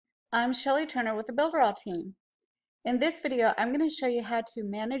I'm Shelly Turner with the Builderall team. In this video, I'm going to show you how to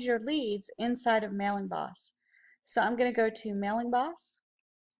manage your leads inside of Mailing Boss. So I'm going to go to Mailing Boss,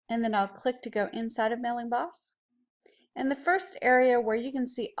 and then I'll click to go inside of Mailing Boss. And the first area where you can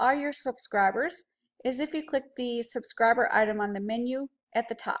see all your subscribers is if you click the subscriber item on the menu at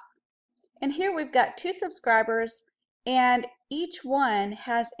the top. And here we've got 2 subscribers, and each one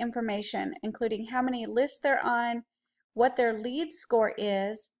has information, including how many lists they're on, what their lead score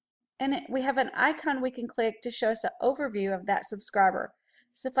is, and we have an icon we can click to show us an overview of that subscriber.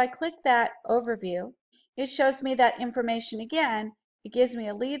 So if I click that overview, it shows me that information again. It gives me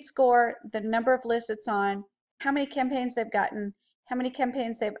a lead score, the number of lists it's on, how many campaigns they've gotten, how many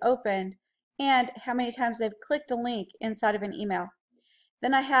campaigns they've opened, and how many times they've clicked a link inside of an email.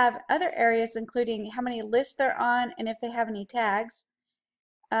 Then I have other areas including how many lists they're on and if they have any tags,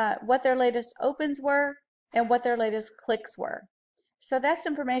 what their latest opens were, and what their latest clicks were. So that's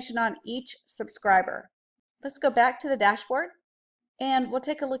information on each subscriber. Let's go back to the dashboard and we'll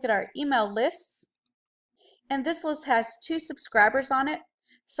take a look at our email lists. And this list has 2 subscribers on it.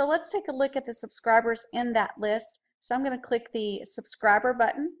 So let's take a look at the subscribers in that list. So I'm going to click the subscriber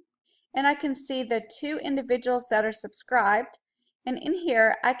button and I can see the 2 individuals that are subscribed. And in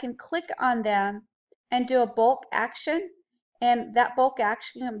here I can click on them and do a bulk action. And that bulk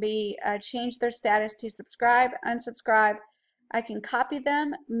action can be change their status to subscribe, unsubscribe. I can copy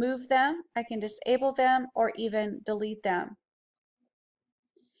them, move them, I can disable them, or even delete them.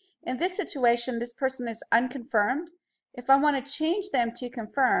 In this situation, this person is unconfirmed. If I want to change them to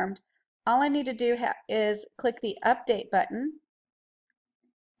confirmed, all I need to do is click the update button.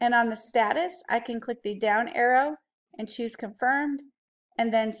 And on the status, I can click the down arrow and choose confirmed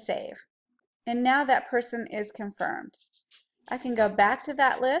and then save. And now that person is confirmed. I can go back to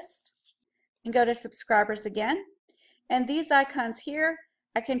that list and go to subscribers again. And these icons here,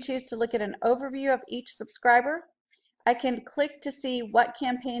 I can choose to look at an overview of each subscriber. I can click to see what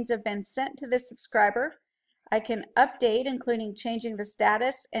campaigns have been sent to this subscriber. I can update, including changing the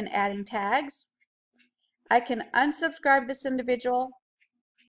status and adding tags. I can unsubscribe this individual.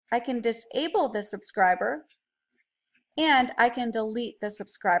 I can disable the subscriber. And I can delete the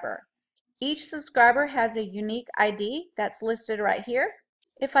subscriber. Each subscriber has a unique ID that's listed right here.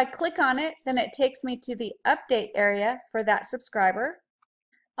 If I click on it, then it takes me to the update area for that subscriber.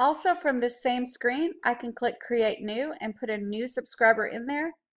 Also from this same screen, I can click Create New and put a new subscriber in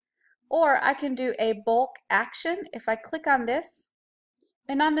there. Or I can do a bulk action if I click on this.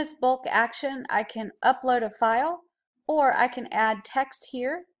 And on this bulk action, I can upload a file or I can add text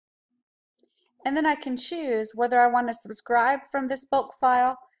here. And then I can choose whether I want to subscribe from this bulk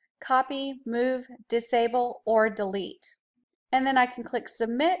file, copy, move, disable, or delete. And then I can click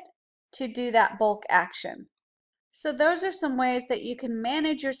Submit to do that bulk action. So those are some ways that you can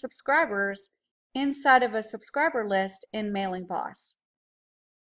manage your subscribers inside of a subscriber list in Mailing Boss.